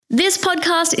This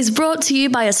podcast is brought to you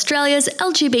by Australia's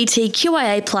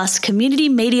LGBTQIA+ community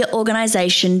media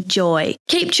organisation, Joy.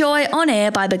 Keep Joy on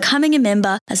air by becoming a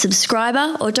member, a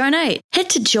subscriber or donate. Head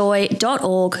to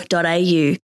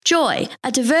joy.org.au. Joy,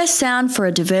 a diverse sound for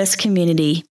a diverse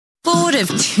community. Bored of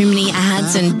too many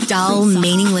ads and dull,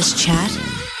 meaningless chat?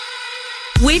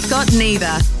 We've got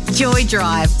neither. Joy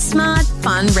Drive. Smart,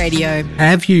 fun radio.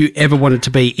 Have you ever wanted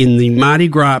to be in the Mardi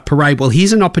Gras parade? Well,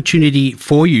 here's an opportunity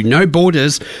for you. No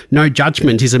Borders, No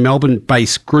Judgement is a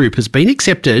Melbourne-based group, has been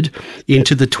accepted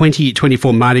into the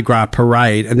 2024 Mardi Gras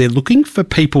parade, and they're looking for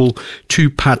people to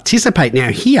participate.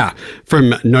 Now, here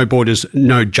from No Borders,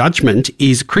 No Judgement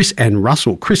is Chris and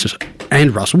Russell. Chris,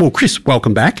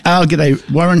 welcome back. Oh,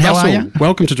 g'day, Warren. How are you?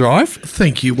 Welcome to Drive.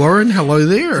 Thank you, Warren. Hello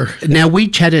there. Now, we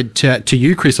chatted to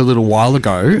you, Chris, a little while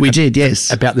ago. We did,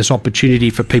 yes. About this opportunity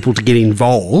for people to get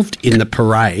involved in the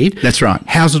parade. That's right.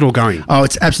 How's it all going? Oh,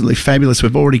 it's absolutely fabulous.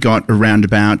 We've already got around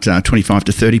about 25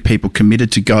 to 30 people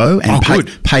committed to go and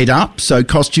paid up. So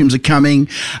costumes are coming,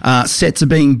 sets are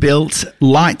being built,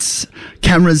 lights,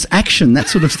 cameras, action, that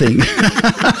sort of thing.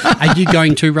 Are you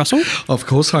going to, Russell? Of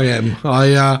course I am.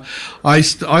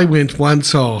 I went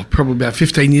once, probably about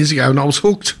 15 years ago, and I was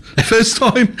hooked the first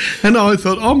time. And I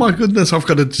thought, oh my goodness, I've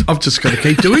just got to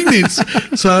keep doing this.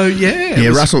 So yeah,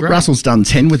 Russell's done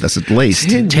 10 with us at least.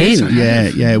 10.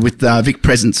 Yeah, with Vic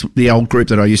Presence, the old group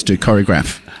that I used to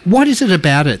choreograph. What is it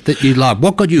about it that you love?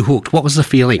 What got you hooked? What was the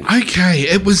feeling? Okay,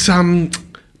 it was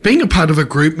being a part of a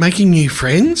group, making new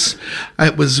friends.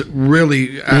 It was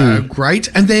really great.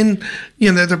 And then,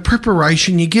 the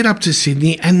preparation, you get up to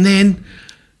Sydney, and then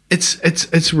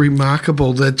it's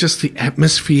remarkable, just the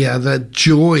atmosphere, the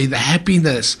joy, the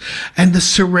happiness, and the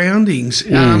surroundings.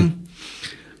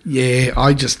 Yeah,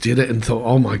 I just did it and thought,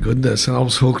 oh my goodness, and I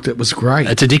was hooked. It was great.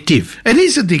 It's addictive. It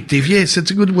is addictive, yes. It's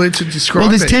a good word to describe it. Well,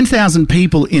 there's 10,000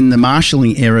 people in the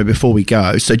marshalling area before we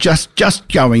go, so just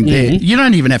going there, you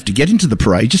don't even have to get into the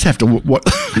parade. You just have to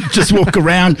just walk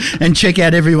around and check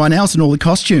out everyone else and all the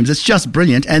costumes. It's just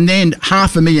brilliant. And then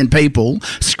 500,000 people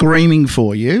screaming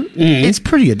for you. It's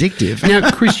pretty addictive.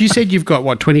 Now, Chris, you said you've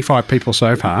got, 25 people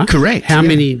so far? Correct. How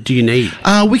many do you need?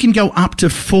 We can go up to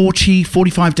 40,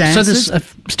 45 dancers. So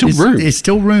there's still room. There's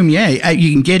still room, yeah.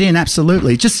 You can get in,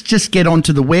 absolutely. Just get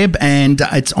onto the web, and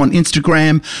it's on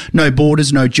Instagram, No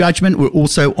Borders, No Judgement. We're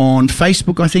also on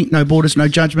Facebook, I think, No Borders, No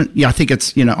Judgement. Yeah, I think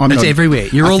it's, It's everywhere.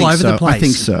 You're all over the place. I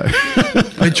think so.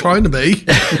 We're trying to be.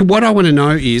 What I want to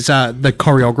know is the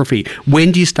choreography.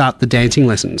 When do you start the dancing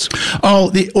lessons?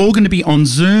 Oh, they're all going to be on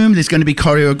Zoom. There's going to be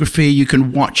choreography you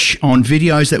can watch on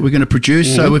videos that we're going to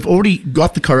produce. So we've already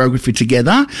got the choreography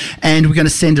together, and we're going to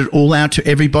send it all out to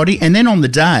everybody. And then on the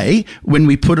day, when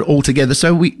we put it all together,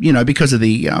 so we, because of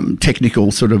the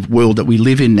technical sort of world that we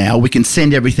live in now, we can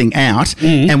send everything out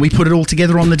and we put it all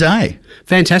together on the day.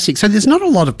 Fantastic. So there's not a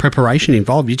lot of preparation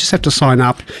involved. You just have to sign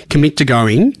up, commit to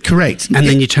going. Correct. And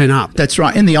then you turn up. That's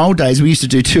right. In the old days, we used to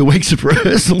do 2 weeks of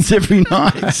rehearsals every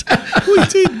night.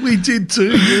 We did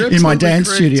too. In my dance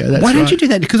studio. Why don't you do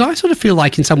that? Because I sort of feel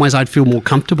like in some ways I'd feel more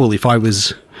comfortable if I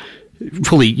was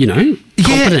fully,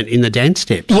 competent in the dance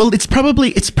steps. Well, it's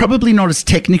probably not as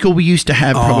technical. We used to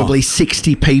have probably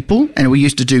 60 people, and we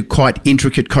used to do quite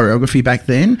intricate choreography back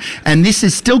then. And this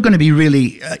is still going to be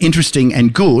really interesting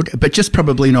and good, but just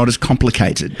probably not as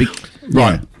complicated.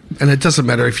 Right. And it doesn't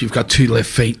matter if you've got 2 left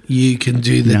feet, you can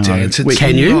do the dance. It's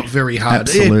not very hard.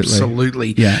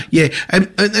 Absolutely. Yeah.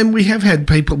 And we have had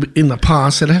people in the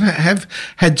past that have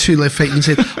had 2 left feet and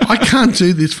said, I can't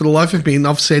do this for the life of me. And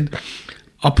I've said,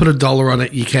 I'll put $1 on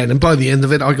it, you can. And by the end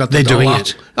of it, I got the $1. They're doing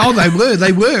it. Oh,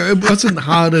 they were. It wasn't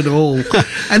hard at all.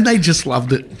 And they just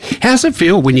loved it. How's it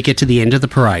feel when you get to the end of the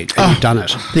parade and you've done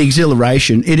it? The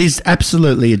exhilaration. It is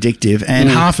absolutely addictive. And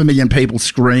 500,000 people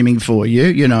screaming for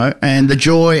you, and the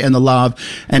joy and the love.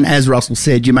 And as Russell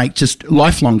said, you make just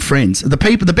lifelong friends. The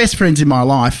best friends in my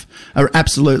life are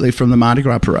absolutely from the Mardi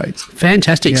Gras parades.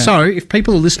 Fantastic. Yeah. So if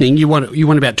people are listening, you want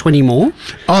about 20 more?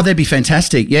 Oh, that'd be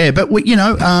fantastic. Yeah. But,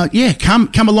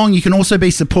 come along. You can also be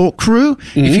support crew.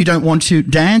 If you don't want to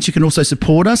dance, you can also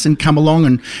support us and come along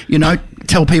and,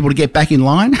 tell people to get back in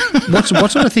line. What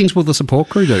sort of things will the support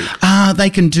crew do? They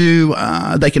can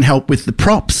help with the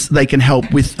props. They can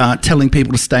help with telling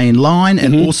people to stay in line,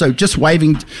 and also just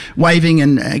waving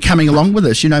and coming along with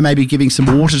us, maybe giving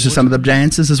some water to some of the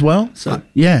dancers as well. So,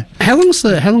 yeah. How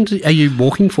long are you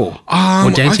walking for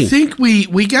or dancing? I think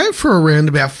we go for around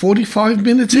about 45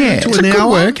 minutes to an hour. It's a good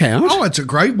workout. Oh, it's a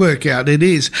great workout. It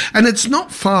is. And it's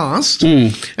not fast.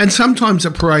 And sometimes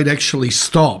a parade actually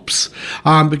stops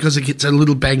because it gets a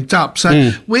little banked up.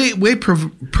 So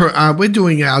we're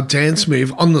doing our dance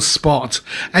move on the spot,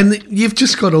 and you've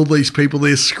just got all these people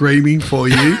there screaming for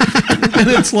you, and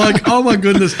it's like, oh my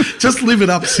goodness, just live it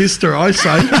up, sister. I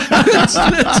say,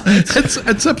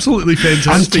 it's absolutely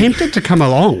fantastic. I'm tempted to come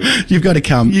along. You've got to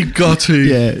come. You've got to.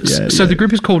 Yeah. So the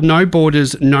group is called No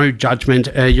Borders, No Judgement.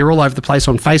 You're all over the place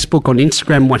on Facebook, on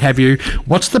Instagram, what have you.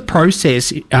 What's the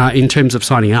process in terms of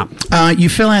signing up? You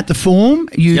fill out the form.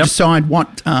 You decide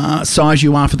what size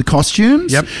you are for the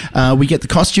costumes. We get the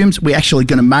costumes. We're actually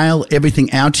going to mail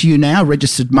everything out to you now,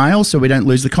 registered mail, so we don't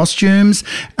lose the costumes.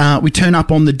 We turn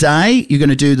up on the day. You're going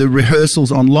to do the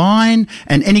rehearsals online,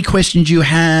 and any questions you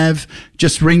have,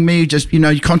 just ring me. Just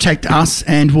you contact us,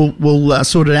 and we'll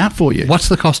sort it out for you. What's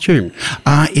the costume?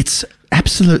 It's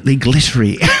absolutely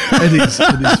glittery. It is.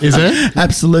 Is it?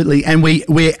 Absolutely. And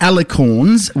we're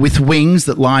alicorns with wings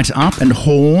that light up and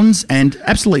horns, and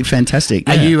absolutely fantastic.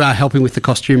 Are you helping with the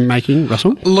costume making,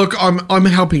 Russell? Look, I'm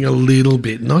helping a little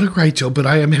bit. Not a great job, but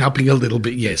I am helping a little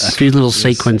bit, yes. A few little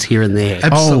sequins here and there.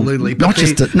 Absolutely. Not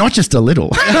just a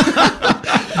little.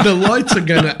 The lights are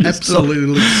going to absolutely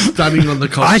look stunning on the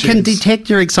costumes. I can detect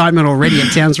your excitement already.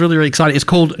 It sounds really, really exciting. It's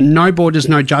called No Borders,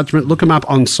 No Judgement. Look them up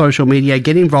on social media.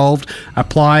 Get involved.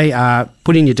 Apply.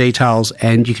 Put in your details,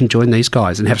 and you can join these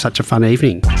guys and have such a fun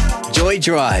evening. Joy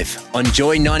Drive on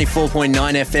Joy 94.9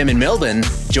 FM in Melbourne,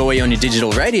 Joy on your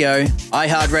digital radio,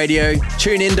 iHeartRadio,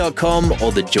 TuneIn.com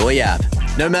or the Joy app.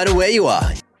 No matter where you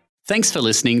are. Thanks for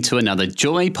listening to another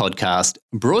Joy podcast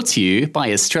brought to you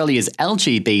by Australia's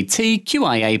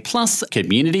LGBTQIA+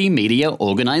 community media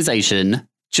organisation,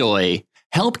 Joy.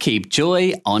 Help keep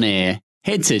Joy on air.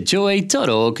 Head to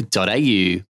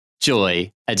joy.org.au.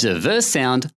 Joy, a diverse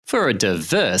sound for a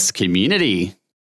diverse community.